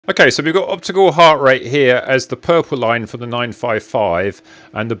Okay, so we've got optical heart rate here as the purple line for the 955,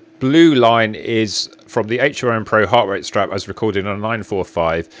 and the blue line is from the HRM-Pro heart rate strap as recorded on a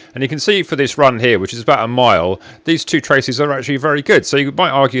 945. And you can see for this run here, which is about a mile, these two traces are actually very good. So you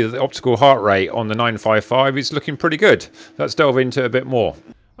might argue that the optical heart rate on the 955 is looking pretty good. Let's delve into it a bit more.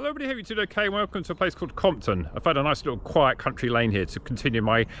 Hello everybody, hope you're doing okay. Welcome to a place called Compton. I've had a nice little quiet country lane here to continue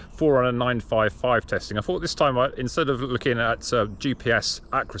my Forerunner 955 testing. I thought this time, instead of looking at GPS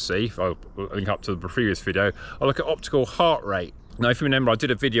accuracy, I'll link up to the previous video, I'll look at optical heart rate. Now, if you remember, I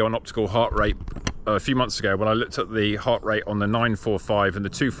did a video on optical heart rate a few months ago when I looked at the heart rate on the 945 and the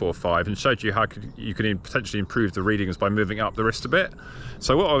 245 and showed you how you can potentially improve the readings by moving up the wrist a bit.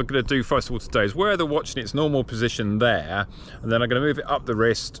 So what I'm going to do first of all today is wear the watch in its normal position there, and then I'm going to move it up the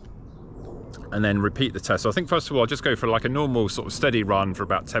wrist and then repeat the test. So I think first of all I'll just go for like a normal sort of steady run for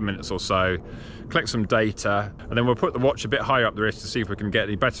about 10 minutes or so, collect some data, and then we'll put the watch a bit higher up the wrist to see if we can get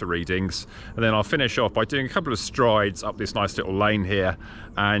any better readings. And then I'll finish off by doing a couple of strides up this nice little lane here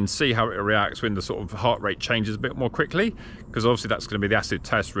and see how it reacts when the sort of heart rate changes a bit more quickly, because obviously that's going to be the acid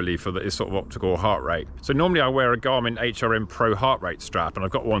test really for this sort of optical heart rate. So normally I wear a Garmin HRM-Pro heart rate strap, and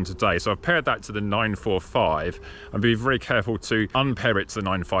I've got one today, so I've paired that to the 945 and be very careful to unpair it to the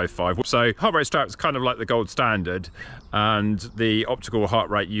 955. So heart rate strap is kind of like the gold standard, and the optical heart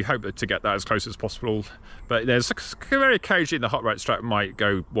rate, you hope to get that as close as possible, but there's very occasionally the heart rate strap might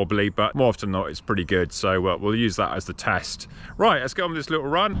go wobbly, but more often than not it's pretty good. So we'll use that as the test. Right, let's go on this little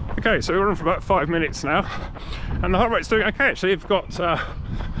run. Okay, so we're on for about 5 minutes now, and the heart rate's doing okay actually. I've got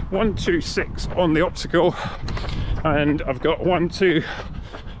 126 on the optical, and I've got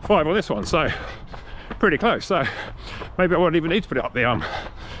 125 on this one, so pretty close. So maybe I won't even need to put it up the arm.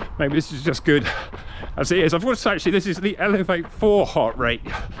 Maybe this is just good as it is. I've got to say actually this is the Elevate 4 heart rate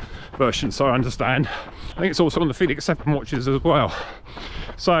version, so I understand. I think it's also on the Felix 7 watches as well.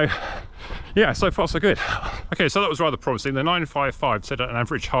 So yeah, so far so good. Okay, so that was rather promising. The 955 set at an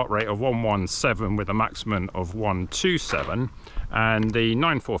average heart rate of 117 with a maximum of 127, and the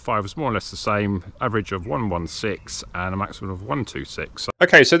 945 was more or less the same, average of 116 and a maximum of 126.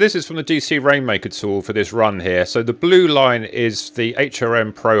 Okay, so this is from the DC Rainmaker tool for this run here. So the blue line is the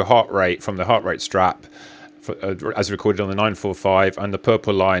HRM-Pro heart rate from the heart rate strap, as recorded on the 945, and the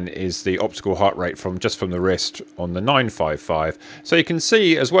purple line is the optical heart rate from the wrist on the 955. So you can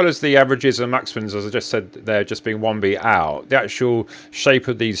see, as well as the averages and maximums, as I just said, they're just being 1 beat out, the actual shape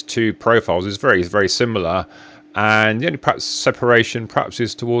of these two profiles is very, very similar. And the only perhaps separation perhaps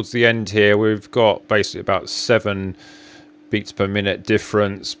is towards the end here. We've got basically about 7 beats per minute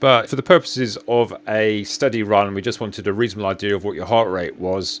difference, but for the purposes of a steady run, we just wanted a reasonable idea of what your heart rate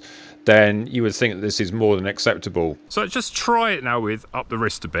was. Then you would think that this is more than acceptable. So let's just try it now with up the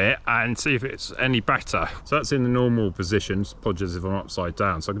wrist a bit and see if it's any better. So that's in the normal position. Apologies if I'm upside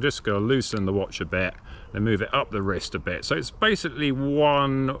down. So I'm just going to loosen the watch a bit and move it up the wrist a bit. So it's basically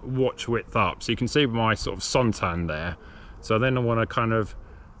 1 watch width up. So you can see my sort of suntan there. So then I want to kind of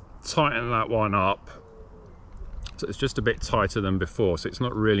tighten that one up. So it's just a bit tighter than before. So it's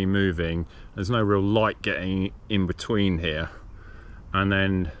not really moving. There's no real light getting in between here. And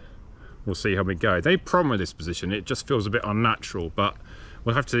then we'll see how we go. The only problem with this position, it just feels a bit unnatural, but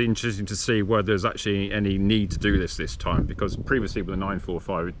we'll have to be interesting to see whether there's actually any need to do this time, because previously with the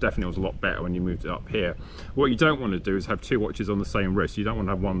 945 it definitely was a lot better when you moved it up here. What you don't want to do is have 2 watches on the same wrist. You don't want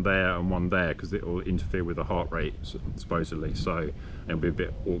to have one there and one there, because it will interfere with the heart rate supposedly, so it'll be a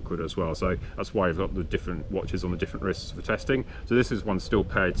bit awkward as well. So that's why I've got the different watches on the different wrists for testing. So this is one still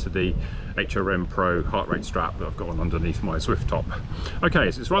paired to the HRM-Pro heart rate strap that I've got on underneath my Swift top.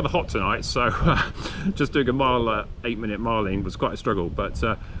 Okay, so it's rather hot tonight, so just doing a 8-minute miling was quite a struggle, but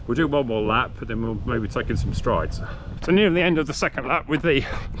we'll do one more lap and then we'll maybe take in some strides. So near the end of the second lap with the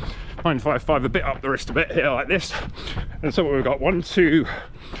 955 a bit up the wrist a bit here like this, and so we've got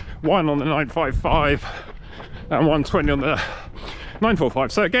 121 on the 955 and 120 on the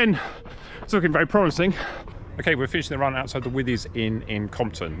 945. So again, it's looking very promising. Okay, we're finishing the run outside the Withy's Inn in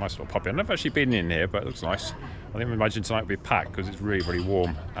Compton. Nice little puppy. I've never actually been in here, but it looks nice. I think we imagine tonight will be packed because it's really, really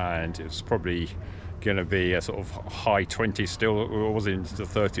warm, and it's probably going to be a sort of high 20s still, or was it into the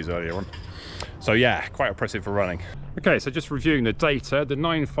 30s earlier on. So yeah, quite impressive for running. Okay, so just reviewing the data, the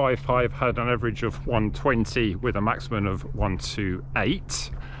 955 had an average of 120 with a maximum of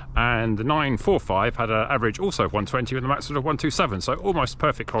 128, and the 945 had an average also of 120 with a maximum of 127, so almost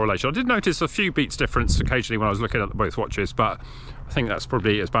perfect correlation. I did notice a few beats difference occasionally when I was looking at both watches, but I think that's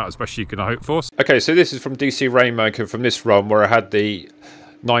probably about as best you can hope for. Okay, so this is from DC Rainmaker from this run where I had the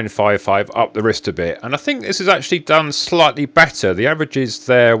 955 up the wrist a bit, and I think this is actually done slightly better. The averages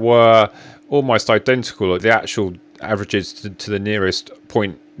there were almost identical. The actual averages to the nearest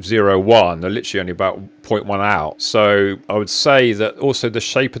 0.01. They're literally only about 0.1 out. So I would say that also the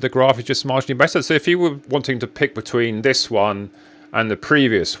shape of the graph is just marginally better. So if you were wanting to pick between this one and the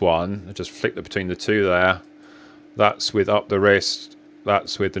previous one, I just flick between the two there. That's with up the wrist,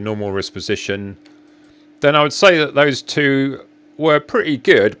 that's with the normal wrist position. Then I would say that those two were pretty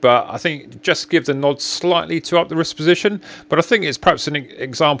good, but I think just give the nod slightly to up the wrist position. But I think it's perhaps an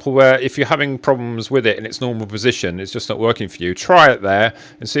example where if you're having problems with it in its normal position, it's just not working for you, try it there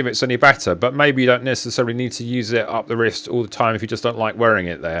and see if it's any better. But maybe you don't necessarily need to use it up the wrist all the time if you just don't like wearing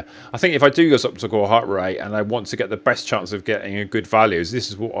it there. I think if I do use optical heart rate and I want to get the best chance of getting a good values, this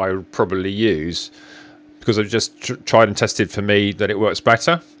is what I would probably use, because I've just tried and tested for me that it works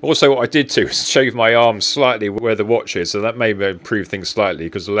better. Also, what I did do is shave my arm slightly where the watch is, so that may improve things slightly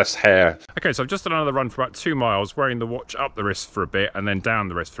because of less hair. Okay, so I've just done another run for about 2 miles, wearing the watch up the wrist for a bit and then down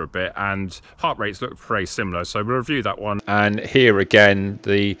the wrist for a bit, and heart rates look very similar, so we'll review that one. And here again,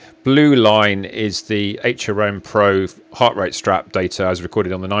 the blue line is the HRM-Pro heart rate strap data as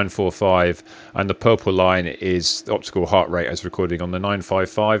recorded on the 945, and the purple line is the optical heart rate as recorded on the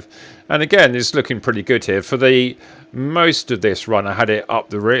 955. And again, it's looking pretty good here. For the most of this run, I had it up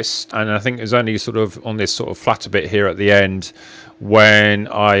the wrist, and I think it was only sort of on this sort of flatter bit here at the end when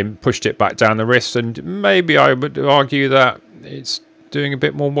I pushed it back down the wrist, and maybe I would argue that it's doing a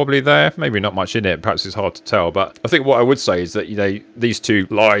bit more wobbly there. Maybe not much in it, perhaps it's hard to tell, but I think what I would say is that, you know, these two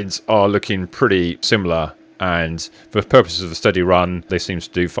lines are looking pretty similar, and for purposes of a steady run, they seem to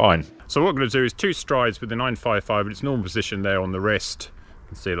do fine. So what I'm going to do is 2 strides with the 955 in its normal position there on the wrist.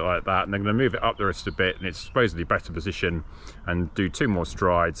 See it like that, and then I'm going to move it up the wrist a bit in its supposedly better position and do 2 more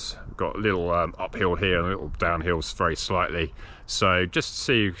strides. Got a little uphill here and a little downhill very slightly, so just to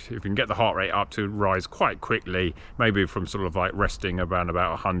see if we can get the heart rate up to rise quite quickly, maybe from sort of like resting around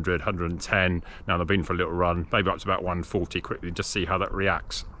about 100, 110. Now I've been for a little run, maybe up to about 140 quickly, just see how that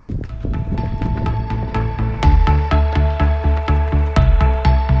reacts.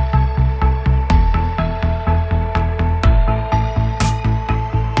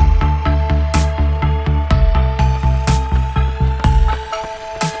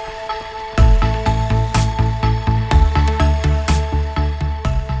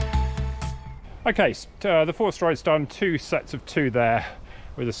 Okay, the 4 strides done, 2 sets of 2 there,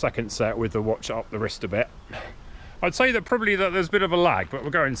 with a second set with the watch up the wrist a bit. I'd say that probably that there's a bit of a lag, but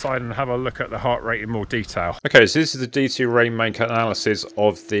we'll go inside and have a look at the heart rate in more detail. Okay, so this is the D2 Rainmaker analysis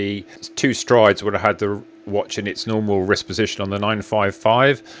of the 2 strides where I had the watch in its normal wrist position on the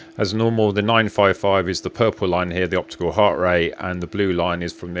 955. As normal, the 955 is the purple line here, the optical heart rate, and the blue line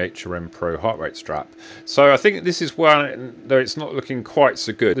is from the HRM-Pro heart rate strap. So I think this is where, though it's not looking quite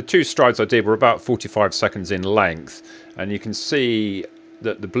so good, the 2 strides I did were about 45 seconds in length, and you can see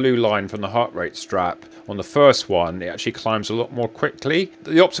that the blue line from the heart rate strap on the first one, it actually climbs a lot more quickly.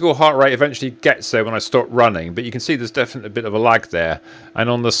 The optical heart rate eventually gets there when I stop running, but you can see there's definitely a bit of a lag there. And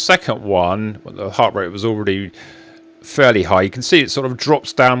on the second one, the heart rate was already fairly high. You can see it sort of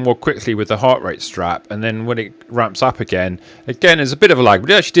drops down more quickly with the heart rate strap, and then when it ramps up again there's a bit of a lag,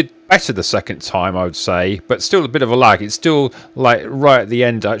 but it actually did better the second time, I would say, but still a bit of a lag. It's still like right at the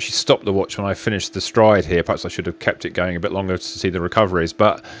end. I actually stopped the watch when I finished the stride here. Perhaps I should have kept it going a bit longer to see the recoveries,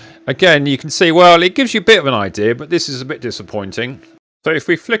 but again you can see, well, it gives you a bit of an idea, but this is a bit disappointing. So if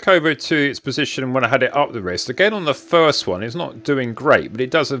we flick over to its position when I had it up the wrist, again on the first one, it's not doing great, but it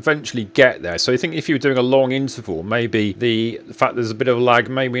does eventually get there. So I think if you were doing a long interval, maybe the fact there's a bit of a lag,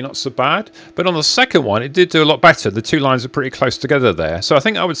 maybe not so bad. But on the second one, it did do a lot better. The 2 lines are pretty close together there. So I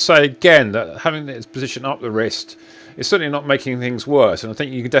think I would say again that having its position up the wrist is certainly not making things worse, and I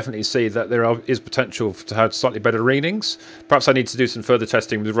think you can definitely see that there is potential to have slightly better readings. Perhaps I need to do some further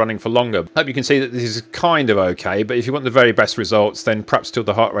testing with running for longer. I hope you can see that this is kind of okay, but if you want the very best results, then perhaps still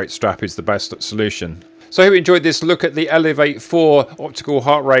the heart rate strap is the best solution. So I hope you enjoyed this look at the Elevate 4 optical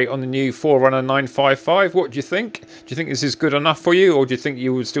heart rate on the new Forerunner 955. What do you think? Do you think this is good enough for you, or do you think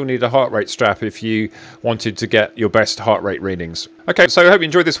you would still need a heart rate strap if you wanted to get your best heart rate readings? Okay, so I hope you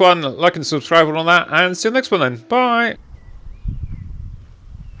enjoyed this one. Like and subscribe on that, and see you next one then. Bye!